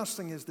 But the last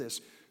thing is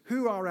this: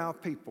 who are our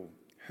people?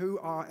 Who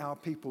are our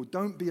people?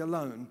 Don't be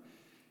alone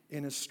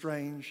in a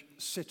strange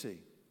city.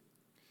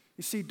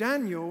 You see,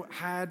 Daniel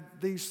had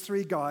these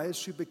three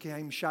guys who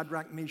became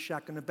Shadrach,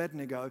 Meshach, and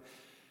Abednego.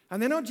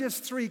 And they're not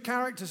just three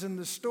characters in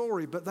the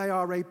story, but they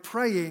are a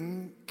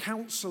praying,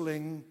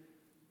 counseling,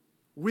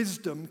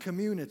 wisdom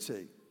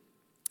community.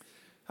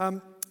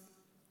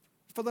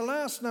 For the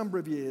last number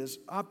of years,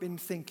 I've been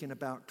thinking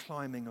about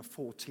climbing a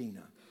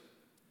 14er.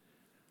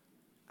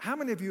 How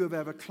many of you have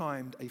ever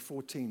climbed a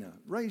 14er?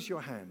 Raise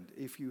your hand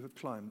if you have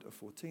climbed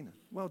a 14er.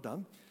 Well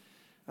done.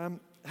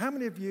 How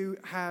many of you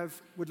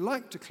would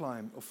like to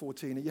climb a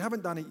 14er? You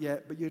haven't done it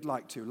yet, but you'd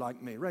like to,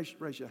 like me.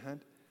 Raise your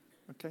hand.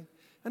 Okay.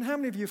 And how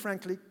many of you,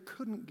 frankly,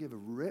 couldn't give a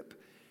rip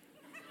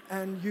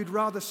and you'd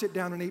rather sit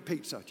down and eat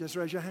pizza? Just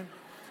raise your hand.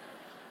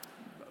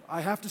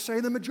 I have to say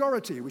the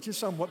majority, which is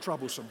somewhat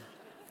troublesome.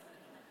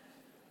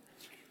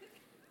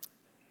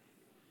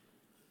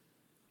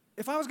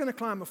 If I was going to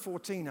climb a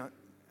 14er,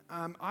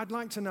 I'd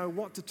like to know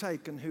what to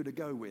take and who to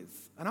go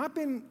with. And I've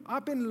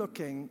been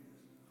looking.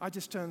 I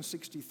just turned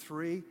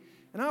 63,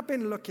 and I've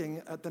been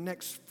looking at the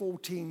next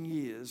 14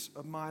 years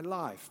of my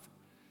life.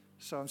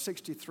 So I'm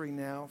 63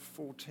 now,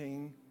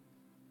 14.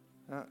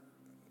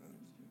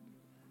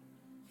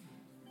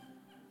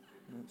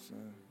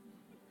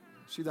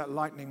 See that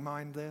lightning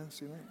mind there?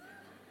 See that?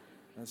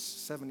 That's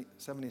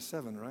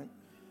 77, right?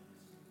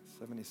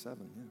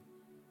 77, yeah.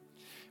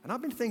 And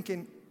I've been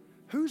thinking,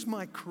 who's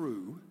my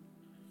crew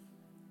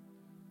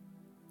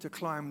to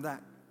climb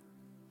that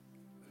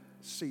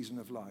season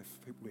of life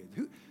with?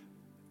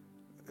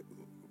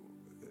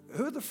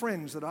 Who are the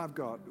friends that I've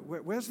got?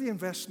 Where's the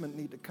investment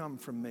need to come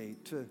from me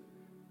to?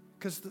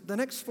 Because the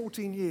next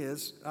 14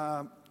 years,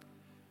 I'm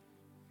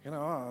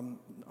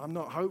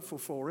not hopeful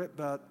for it,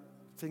 but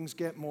things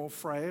get more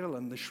frail,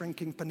 and the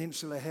shrinking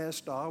peninsula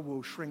hairstar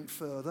will shrink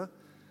further,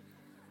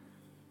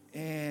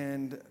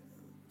 and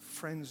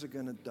friends are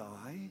going to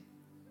die.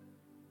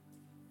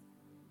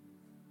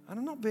 And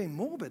I'm not being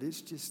morbid.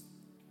 It's just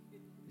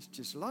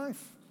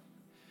life.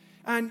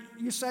 And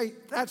you say,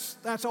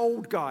 that's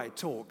old guy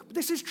talk. But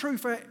this is true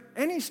for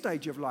any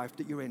stage of life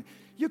that you're in.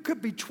 You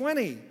could be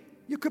 20,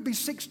 you could be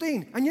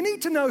 16, and you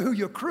need to know who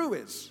your crew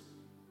is.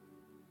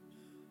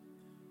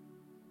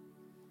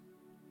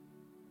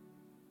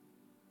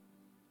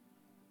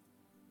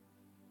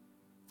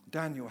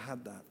 Daniel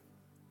had that.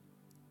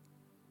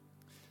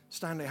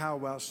 Stanley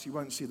Hauerwas, you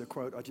won't see the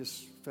quote, I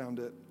just found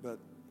it, but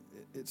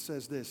it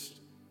says this.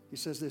 He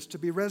says this: to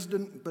be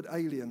resident but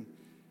alien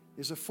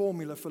is a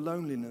formula for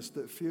loneliness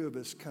that few of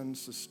us can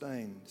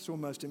sustain. It's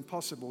almost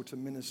impossible to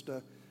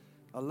minister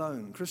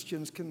alone.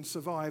 Christians can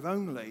survive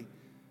only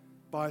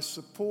by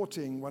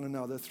supporting one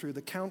another through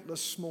the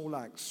countless small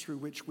acts through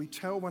which we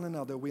tell one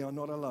another we are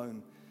not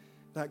alone,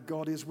 that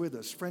God is with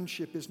us.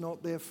 Friendship is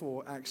not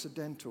therefore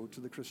accidental to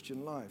the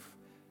Christian life.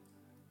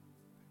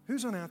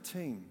 Who's on our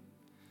team?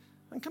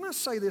 And can I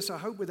say this, I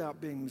hope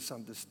without being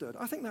misunderstood?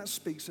 I think that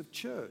speaks of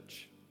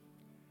church.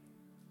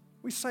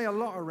 We say a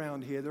lot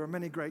around here, there are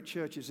many great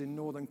churches in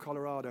northern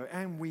Colorado,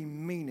 and we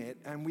mean it,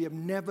 and we have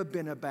never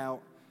been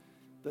about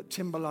that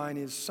Timberline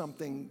is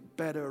something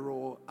better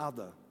or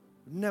other.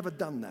 We've never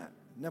done that,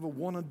 never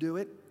want to do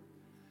it.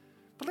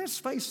 But let's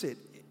face it,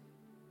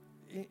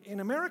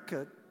 in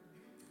America,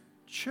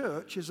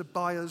 church is a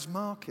buyer's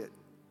market.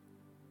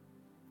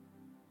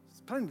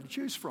 There's plenty to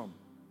choose from.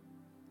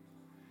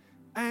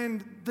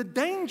 And the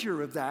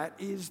danger of that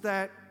is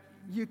that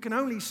you can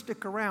only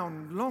stick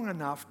around long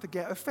enough to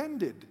get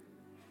offended.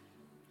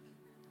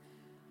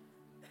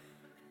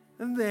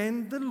 And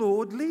then the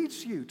Lord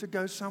leads you to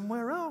go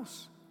somewhere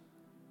else.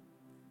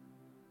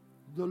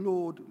 The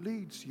Lord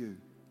leads you.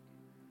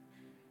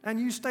 And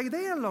you stay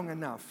there long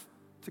enough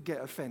to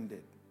get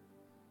offended.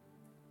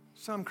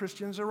 Some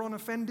Christians are on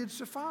offended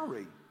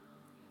safari.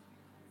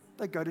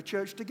 They go to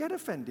church to get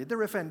offended.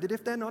 They're offended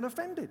if they're not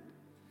offended.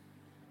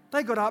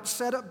 They got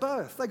upset at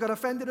birth. They got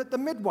offended at the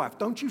midwife.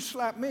 Don't you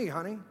slap me,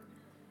 honey.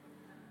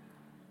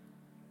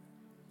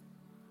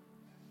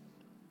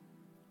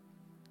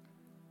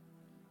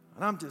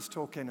 And I'm just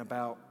talking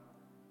about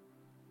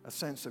a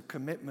sense of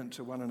commitment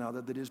to one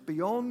another that is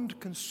beyond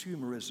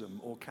consumerism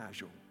or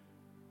casual.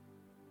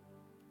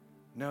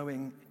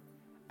 Knowing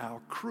our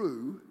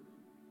crew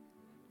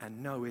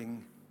and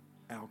knowing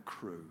our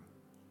crew.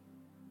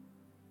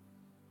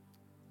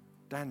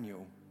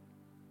 Daniel,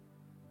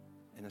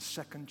 in a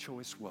second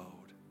choice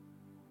world,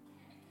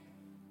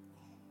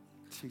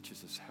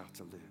 teaches us how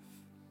to live.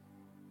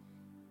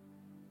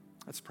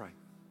 Let's pray.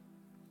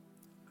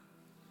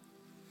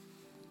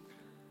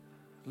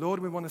 Lord,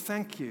 we want to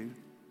thank you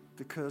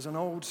because an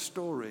old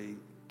story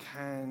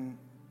can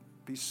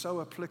be so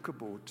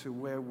applicable to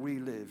where we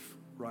live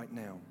right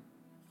now.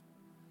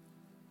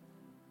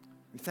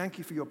 We thank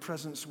you for your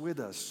presence with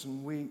us,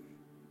 and we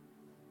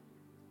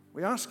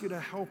ask you to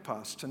help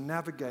us to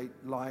navigate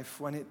life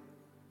when it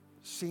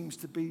seems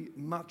to be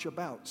much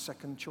about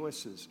second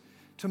choices,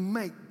 to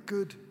make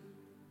good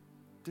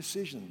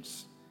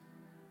decisions,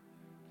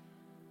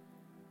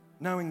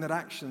 knowing that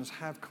actions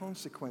have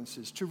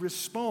consequences, to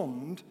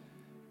respond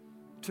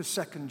to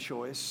second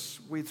choice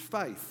with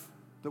faith,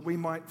 that we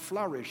might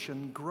flourish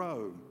and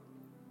grow,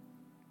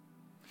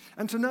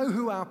 and to know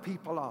who our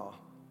people are,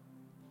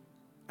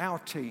 our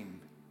team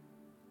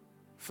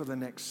for the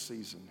next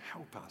season.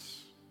 Help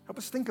us. Help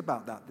us think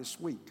about that this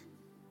week.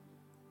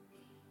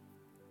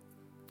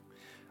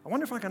 I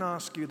wonder if I can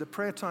ask you, the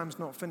prayer time's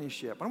not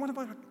finished yet, but I wonder if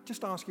I could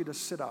just ask you to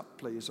sit up,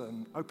 please,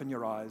 and open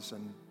your eyes,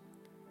 and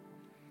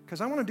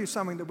because I want to do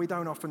something that we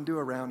don't often do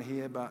around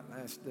here, but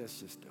let's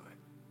just do it.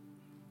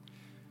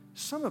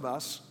 Some of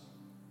us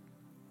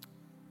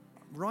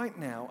right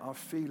now are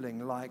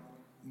feeling like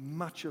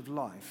much of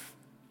life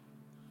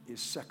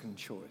is second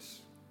choice.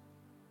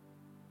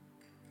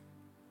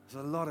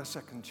 There's a lot of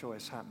second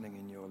choice happening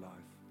in your life.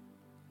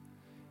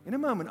 In a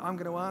moment, I'm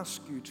going to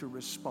ask you to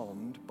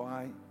respond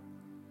by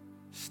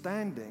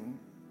standing,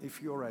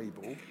 if you're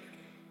able.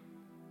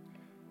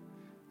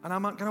 And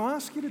I'm going to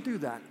ask you to do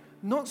that,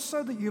 not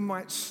so that you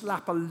might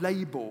slap a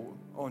label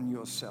on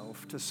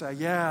yourself to say,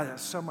 yeah,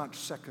 there's so much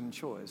second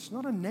choice.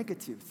 Not a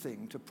negative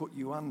thing to put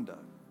you under,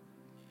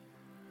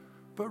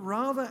 but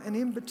rather an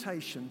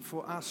invitation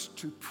for us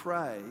to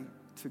pray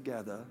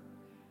together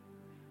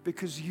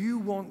because you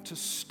want to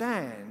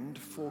stand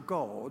for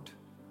God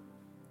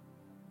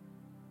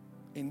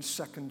in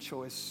second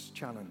choice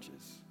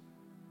challenges.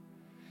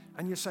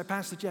 And you say,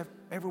 Pastor Jeff,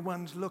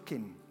 everyone's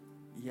looking.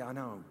 Yeah, I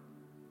know.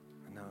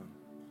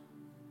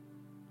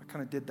 I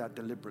kind of did that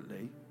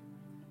deliberately.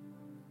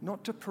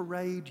 Not to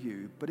parade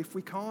you, but if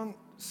we can't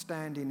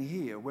stand in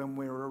here when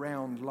we're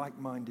around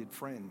like-minded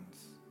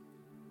friends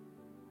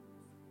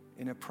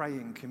in a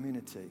praying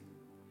community.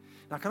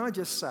 Now, can I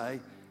just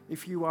say,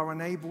 if you are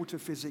unable to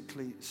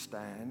physically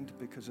stand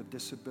because of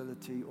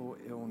disability or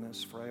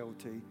illness,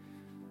 frailty,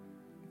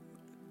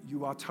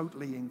 you are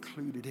totally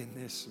included in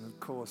this, and of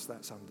course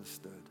that's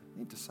understood. I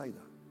need to say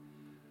that.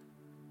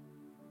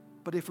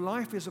 But if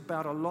life is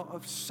about a lot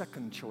of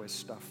second choice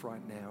stuff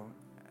right now,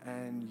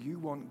 and you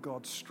want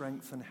God's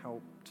strength and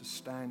help to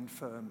stand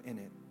firm in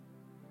it,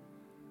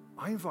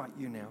 I invite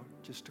you now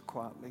just to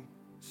quietly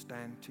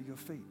stand to your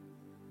feet.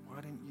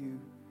 Why don't you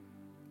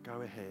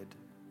go ahead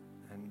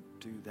and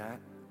do that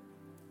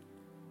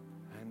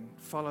and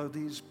follow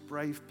these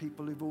brave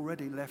people who've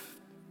already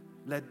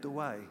led the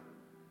way.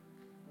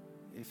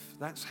 If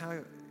that's how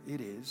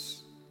it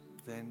is,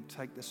 then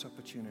take this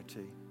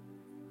opportunity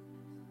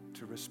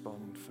to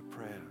respond for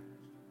prayer.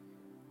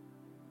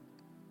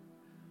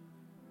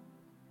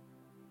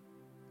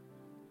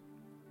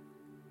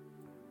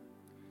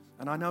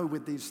 And I know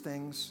with these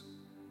things,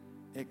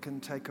 it can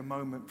take a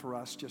moment for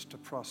us just to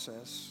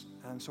process.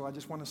 And so I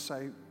just want to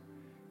say,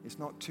 it's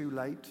not too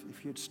late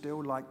if you'd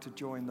still like to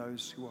join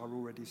those who are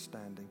already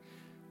standing.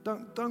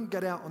 Don't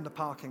get out on the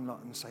parking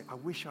lot and say, I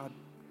wish I'd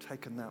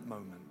taken that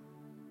moment.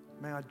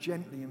 May I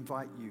gently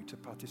invite you to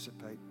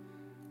participate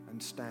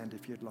and stand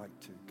if you'd like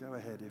to. Go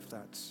ahead if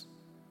that's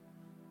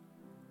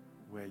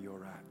where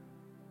you're at.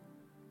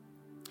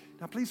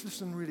 Now please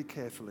listen really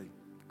carefully,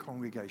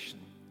 congregation.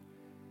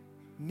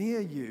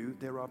 Near you,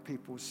 there are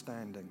people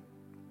standing.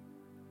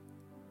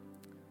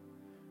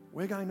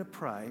 We're going to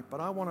pray, but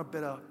I want a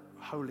bit of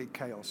holy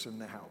chaos in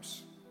the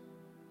house.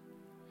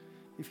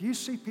 If you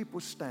see people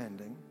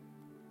standing,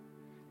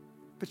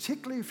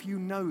 particularly if you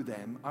know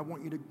them, I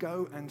want you to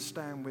go and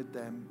stand with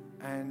them,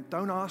 and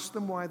don't ask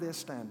them why they're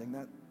standing.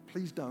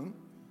 Please don't.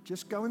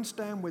 Just go and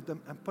stand with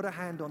them and put a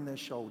hand on their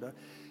shoulder.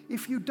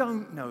 If you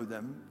don't know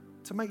them,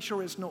 to make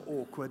sure it's not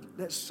awkward,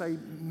 let's say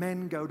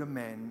men go to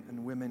men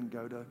and women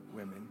go to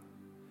women.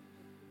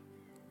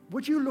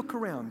 Would you look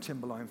around,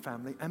 Timberline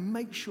family, and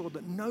make sure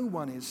that no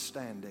one is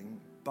standing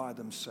by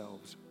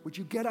themselves? Would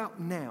you get up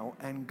now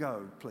and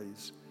go,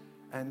 please,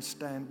 and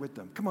stand with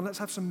them? Come on, let's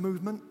have some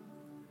movement.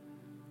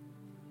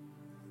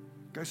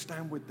 Go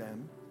stand with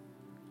them.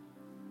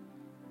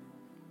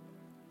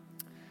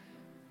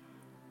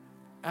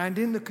 And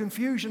in the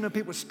confusion of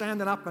people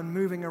standing up and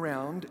moving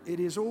around, it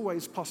is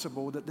always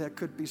possible that there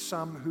could be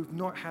some who've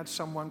not had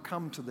someone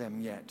come to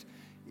them yet.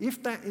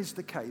 If that is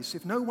the case,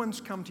 if no one's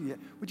come to you yet,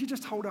 would you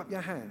just hold up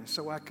your hand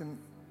so I can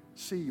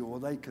see you or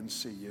they can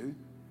see you?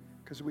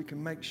 Because we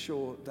can make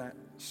sure that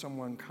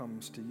someone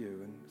comes to you.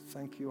 And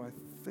thank you. I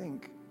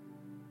think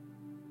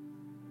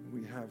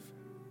we have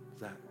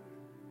that.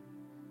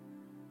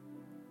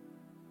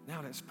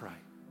 Now let's pray.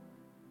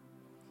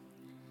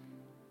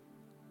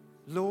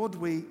 Lord,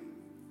 we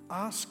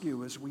ask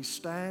you as we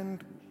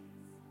stand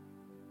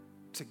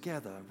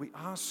together, we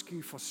ask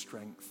you for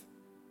strength.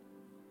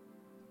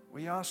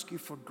 We ask you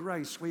for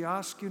grace. We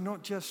ask you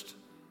not just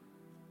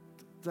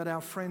that our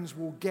friends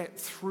will get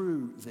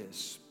through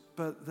this,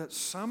 but that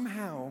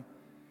somehow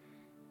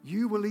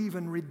you will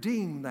even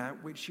redeem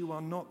that which you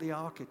are not the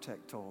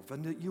architect of,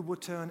 and that you will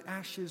turn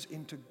ashes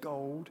into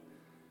gold,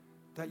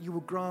 that you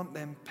will grant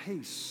them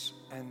peace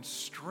and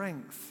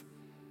strength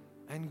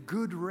and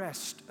good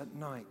rest at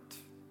night.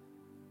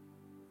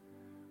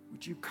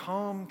 Would you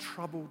calm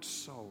troubled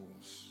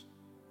souls?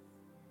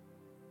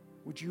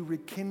 Would you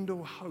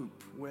rekindle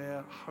hope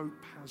where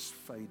hope has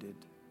faded?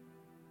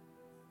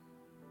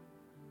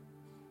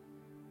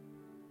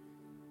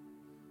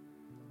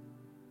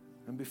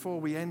 And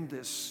before we end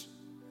this,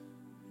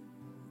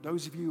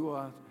 those of you who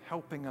are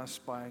helping us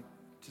by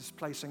just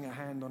placing a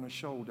hand on a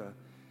shoulder,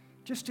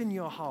 just in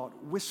your heart,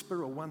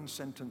 whisper a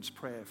one-sentence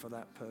prayer for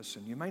that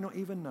person. You may not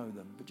even know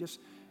them, but just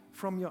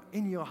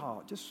in your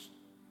heart, just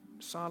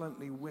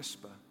silently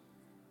whisper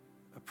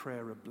a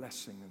prayer of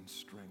blessing and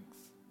strength.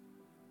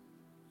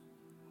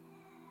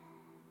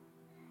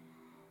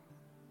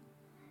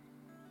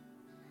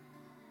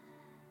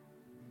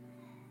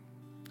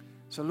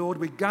 So, Lord,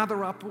 we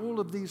gather up all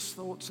of these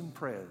thoughts and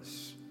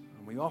prayers,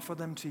 and we offer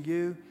them to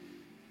you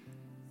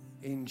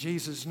in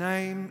Jesus'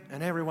 name.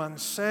 And everyone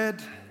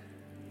said,